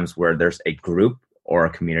programs where there's a group or a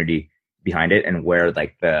community behind it, and where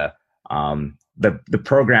like the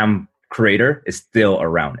program creator is still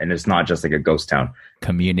around and it's not just like a ghost town.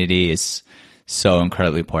 Community is so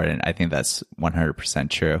incredibly important. I think that's 100%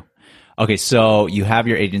 true. Okay, so you have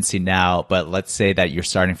your agency now, but let's say that you're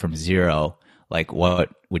starting from zero. Like,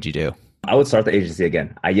 what would you do? I would start the agency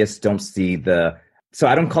again. I just don't see so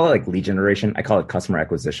I don't call it like lead generation. I call it customer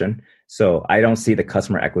acquisition. So I don't see the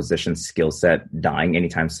customer acquisition skill set dying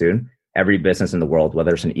anytime soon. Every business in the world,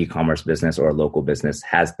 whether it's an e-commerce business or a local business,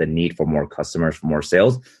 has the need for more customers, for more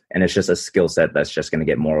sales. And it's just a skill set that's just going to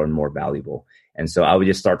get more and more valuable. And so I would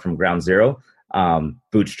just start from ground zero,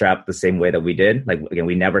 bootstrap the same way that we did. Like, again,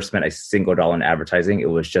 we never spent a single dollar in advertising. It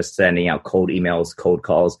was just sending out cold emails, cold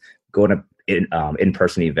calls, going to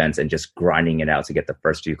in-person events and just grinding it out to get the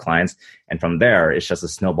first few clients. And from there, it's just a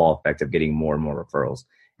snowball effect of getting more and more referrals.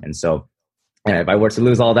 And so if I were to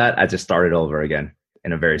lose all that, I just started over again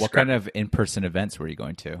in a very What kind of in-person events were you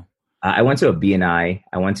going to? I went to a BNI.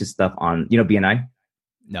 I went to stuff on, BNI?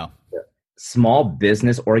 No. Small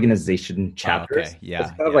business organization chapters. Okay. Yeah.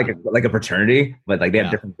 It's kind of like a fraternity, but like they have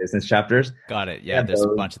different business chapters. Got it. Yeah. There's a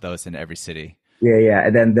bunch of those in every city. Yeah.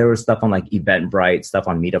 And then there was stuff on like Eventbrite, stuff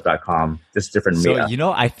on meetup.com, just different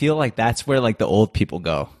So, I feel like that's where like the old people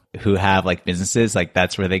go who have like businesses, like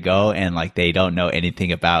that's where they go, and like they don't know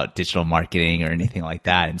anything about digital marketing or anything like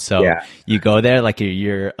that. And so you go there like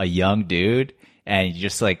you're a young dude and you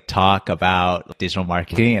just like talk about digital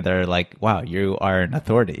marketing and they're like, wow, you are an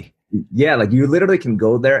authority. Yeah, like you literally can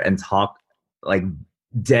go there and talk like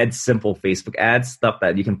dead simple Facebook ads, stuff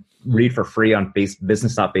that you can read for free on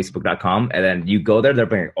business.facebook.com. And then you go there, they're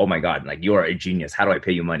like, oh my God, like you are a genius. How do I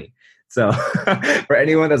pay you money? So for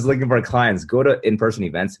anyone that's looking for clients, go to in-person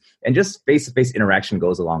events, and just face-to-face interaction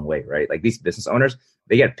goes a long way, right? Like these business owners,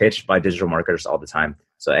 they get pitched by digital marketers all the time.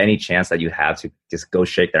 So any chance that you have to just go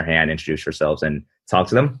shake their hand, introduce yourselves and talk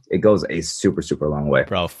to them, it goes a super, super long way.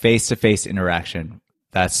 Bro, face-to-face interaction.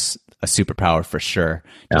 That's a superpower for sure.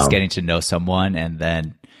 Just getting to know someone and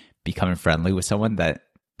then becoming friendly with someone, that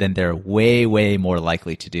then they're way, way more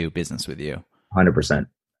likely to do business with you. 100%.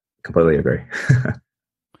 Completely agree.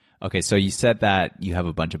 Okay. So you said that you have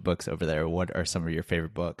a bunch of books over there. What are some of your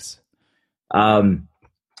favorite books? Dude,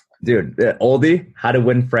 the oldie, How to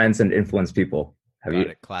Win Friends and Influence People. Have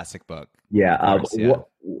you? Classic book. Yeah.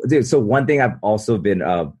 Dude, so one thing I've also been,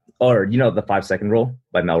 the 5-second rule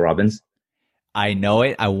by Mel Robbins. I know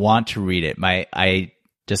it. I want to read it. I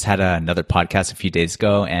just had another podcast a few days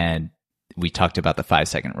ago and we talked about the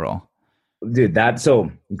 5-second rule. Dude,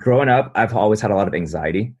 so growing up, I've always had a lot of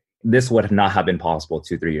anxiety. This would not have been possible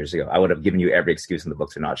 2-3 years ago. I would have given you every excuse in the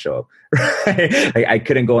book to not show up. Right? Like, I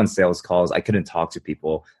couldn't go on sales calls. I couldn't talk to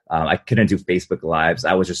people. I couldn't do Facebook Lives.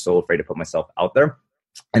 I was just so afraid to put myself out there.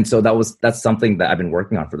 And so that's something that I've been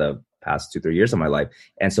working on for the past 2-3 years of my life.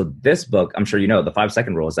 And so this book, I'm sure you know, the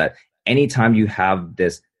 5-second rule is that anytime you have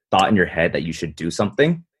this thought in your head that you should do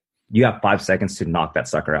something, you have 5 seconds to knock that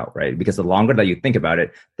sucker out, right? Because the longer that you think about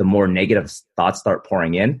it, the more negative thoughts start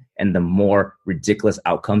pouring in and the more ridiculous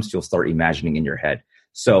outcomes you'll start imagining in your head.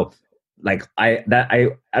 So like I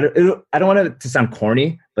don't want it to sound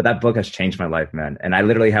corny, but that book has changed my life, man. And I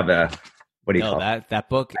literally have that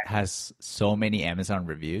book has so many Amazon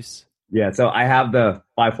reviews. Yeah. So I have the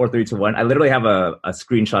 5, 4, 3, 2, 1. I literally have a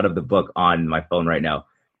screenshot of the book on my phone right now.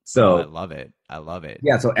 So I love it.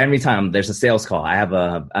 Yeah. So every time there's a sales call, I have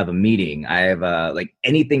a meeting, I have like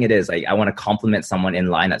anything it is, like I want to compliment someone in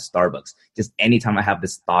line at Starbucks. Just anytime I have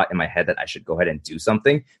this thought in my head that I should go ahead and do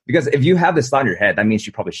something, because if you have this thought in your head, that means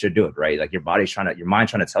you probably should do it, right? Like your mind's trying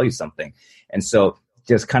to tell you something. And so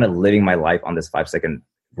just kind of living my life on this 5-second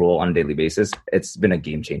rule on a daily basis, it's been a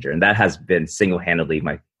game changer. And that has been single-handedly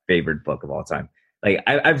my favorite book of all time. Like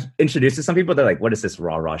I've introduced to some people, they're like, what is this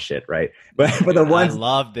raw shit, right? But the ones I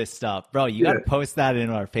love this stuff, bro. You got to post that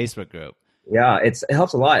in our Facebook group. Yeah, it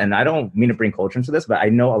helps a lot. And I don't mean to bring culture into this, but I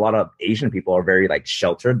know a lot of Asian people are very like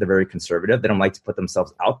sheltered. They're very conservative. They don't like to put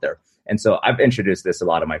themselves out there. And so I've introduced this to a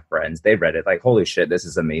lot of my friends. They read it like, holy shit, this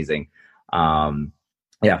is amazing.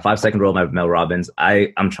 5-second rule by Mel Robbins.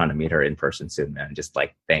 I'm trying to meet her in person soon, man. Just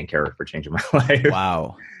like thank her for changing my life.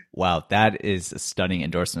 Wow, that is a stunning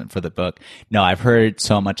endorsement for the book. No, I've heard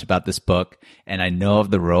so much about this book and I know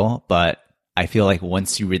of the rule, but I feel like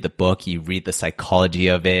once you read the book, you read the psychology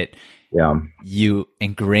of it, you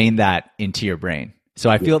ingrain that into your brain. So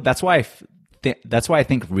I feel that's why I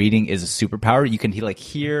think reading is a superpower. You can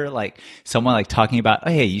hear like someone like talking about,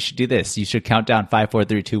 oh, hey, you should do this. You should count down 5, 4,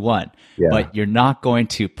 3, 2, 1. Yeah. But you're not going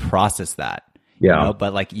to process that. Yeah. You know?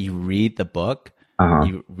 But like you read the book,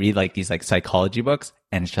 you read like these like psychology books,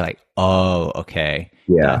 and it's like, oh, okay,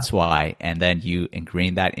 that's why. And then you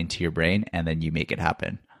ingrain that into your brain, and then you make it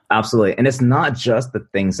happen. Absolutely. And it's not just the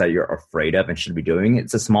things that you're afraid of and should be doing.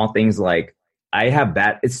 It's the small things like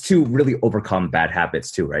it's to really overcome bad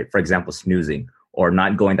habits too, right? For example, snoozing or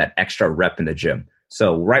not going that extra rep in the gym.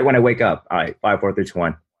 So right when I wake up, all right, 5, 4, 3, 2,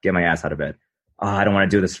 1, get my ass out of bed. I don't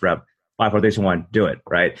want to do this rep. 5, 4, 3, 2, 1, do it,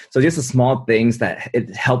 right? So just the small things that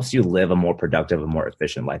it helps you live a more productive and more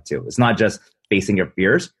efficient life too. It's not just facing your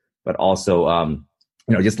fears, but also,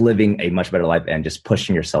 just living a much better life and just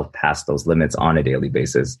pushing yourself past those limits on a daily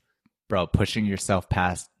basis. Bro, pushing yourself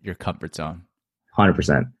past your comfort zone.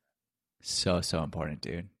 100%. So important,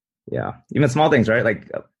 dude. Yeah. Even small things, right? Like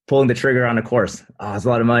pulling the trigger on a course. Oh, it's a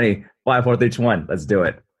lot of money. 5, 4, 3, 2, 1. Let's do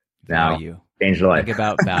it. Now, value. Change your life. Think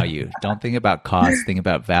about value. Don't think about cost. Think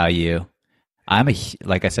about value.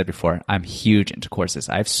 Like I said before, I'm huge into courses.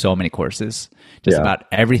 I have so many courses, just about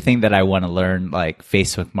everything that I want to learn, like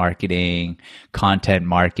Facebook marketing, content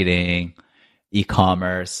marketing,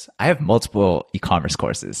 e-commerce. I have multiple e-commerce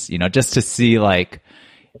courses, just to see like,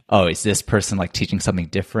 oh, is this person like teaching something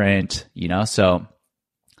different, So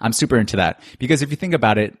I'm super into that because if you think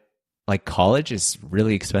about it, like college is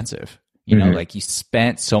really expensive, like you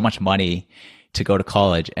spent so much money to go to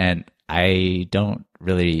college and I don't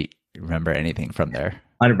really remember anything from there.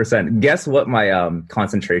 100%. Guess what my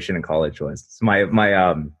concentration in college was? So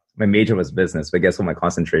my major was business, but guess what my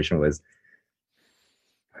concentration was?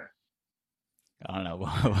 I don't know.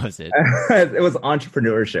 What was it? It was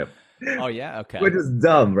entrepreneurship. Oh, yeah. Okay. Which is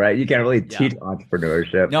dumb, right? You can't really teach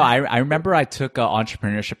entrepreneurship. No, I remember I took an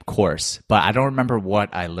entrepreneurship course, but I don't remember what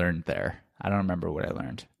I learned there. I don't remember what I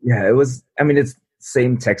learned. Yeah, it's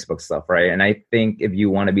same textbook stuff, right? And I think if you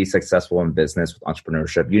want to be successful in business with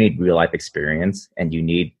entrepreneurship, you need real life experience and you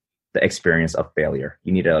need the experience of failure.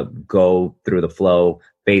 You need to go through the flow,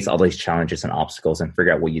 face all these challenges and obstacles and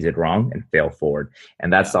figure out what you did wrong and fail forward.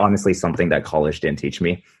 And that's honestly something that college didn't teach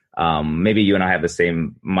me. Maybe you and I have the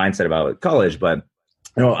same mindset about college, but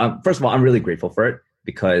first of all, I'm really grateful for it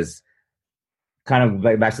because kind of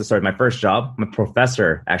back to the story, my first job, my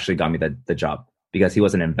professor actually got me the job because he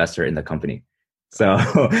was an investor in the company. So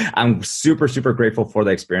I'm super, super grateful for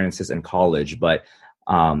the experiences in college, but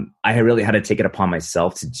I really had to take it upon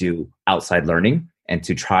myself to do outside learning and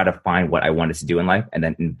to try to find what I wanted to do in life and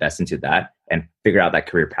then invest into that and figure out that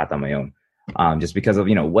career path on my own. Just because of,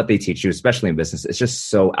 what they teach you, especially in business, it's just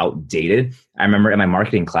so outdated. I remember in my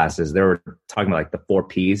marketing classes, they were talking about like the 4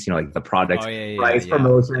 Ps, like the product, price,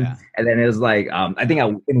 promotion. Yeah. And then it was like, I think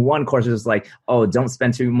in one course, it was like, oh, don't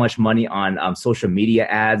spend too much money on social media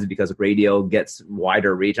ads because radio gets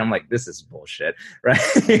wider reach. I'm like, this is bullshit, right?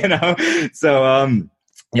 So,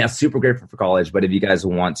 yeah, super grateful for college. But if you guys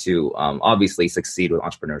want to obviously succeed with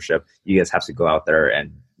entrepreneurship, you guys have to go out there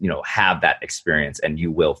and, have that experience and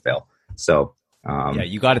you will fail. So,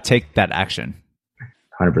 you got to take that action.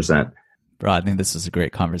 100%. Bro, I think this was a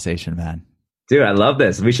great conversation, man. Dude, I love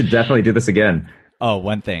this. We should definitely do this again. Oh,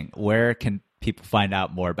 one thing. Where can people find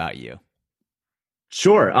out more about you?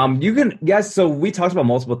 Sure. You can, yes. So we talked about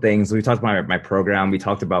multiple things. We talked about my program. We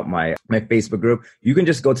talked about my Facebook group. You can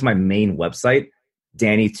just go to my main website,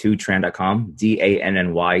 dannytutran.com,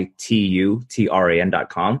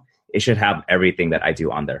 DANNYTUTRAN.com. It should have everything that I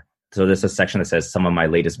do on there. So there's a section that says some of my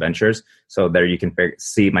latest ventures. So there you can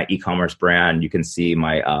see my e-commerce brand. You can see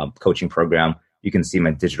my coaching program. You can see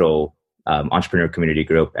my digital entrepreneur community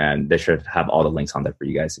group. And they should have all the links on there for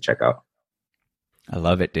you guys to check out. I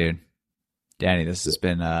love it, dude. Danny, this has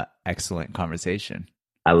been an excellent conversation.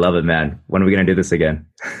 I love it, man. When are we going to do this again?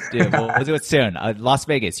 Dude, we'll do it soon. Las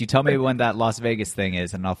Vegas. You tell me when that Las Vegas thing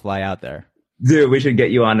is and I'll fly out there. Dude, we should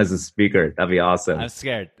get you on as a speaker. That'd be awesome. I'm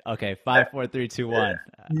scared. Okay, 5, 4, 3, 2, 1.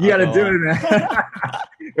 You got to do it, man.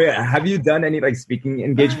 Wait, have you done any speaking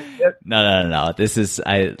engagement yet? No. This is,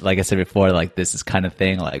 like I said before, this is kind of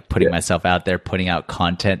thing, putting myself out there, putting out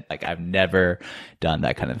content. I've never done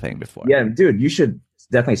that kind of thing before. Yeah, dude, you should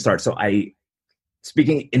definitely start. So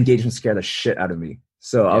speaking engagement scared the shit out of me.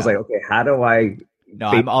 So I was like, okay, how do I? No,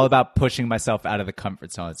 I'm all about pushing myself out of the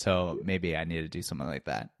comfort zone. So maybe I need to do something like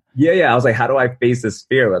that. Yeah. I was like, how do I face this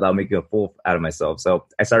fear without making a fool out of myself? So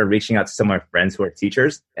I started reaching out to some of my friends who are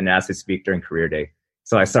teachers and asked to speak during career day.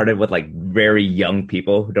 So I started with very young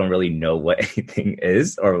people who don't really know what anything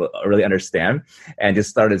is or really understand and just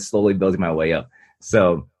started slowly building my way up.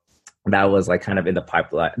 So that was kind of in the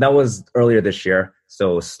pipeline. That was earlier this year.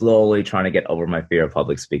 So slowly trying to get over my fear of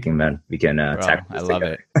public speaking, man. We can tackle this. I love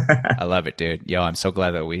it. I love it, dude. Yo, I'm so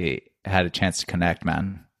glad that we had a chance to connect,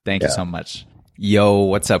 man. Thank you so much. Yo,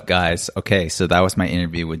 what's up, guys? Okay, so that was my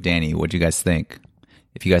interview with Danny. What do you guys think?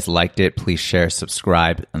 If you guys liked it, please share,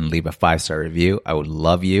 subscribe, and leave a 5-star review. I would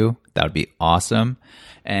love you. That would be awesome.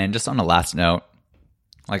 And just on a last note,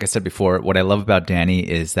 like I said before, what I love about Danny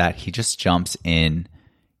is that he just jumps in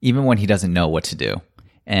even when he doesn't know what to do.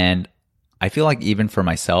 And I feel like even for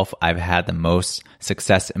myself, I've had the most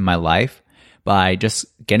success in my life by just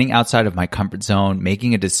getting outside of my comfort zone,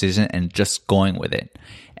 making a decision, and just going with it.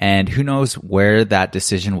 And who knows where that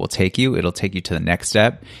decision will take you. It'll take you to the next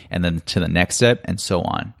step and then to the next step and so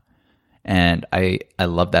on. And I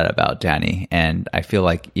love that about Danny. And I feel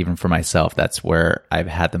like even for myself, that's where I've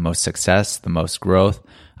had the most success, the most growth.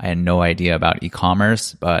 I had no idea about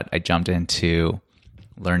e-commerce, but I jumped into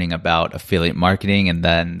learning about affiliate marketing, and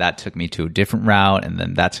then that took me to a different route, and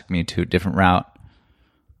then that took me to a different route.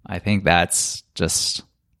 I think that's just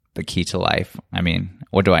the key to life. I mean,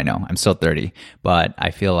 what do I know? I'm still 30, but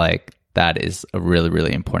I feel like that is a really,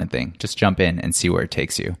 really important thing. Just jump in and see where it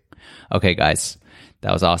takes you. Okay, guys,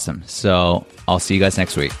 that was awesome. So I'll see you guys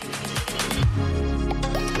next week.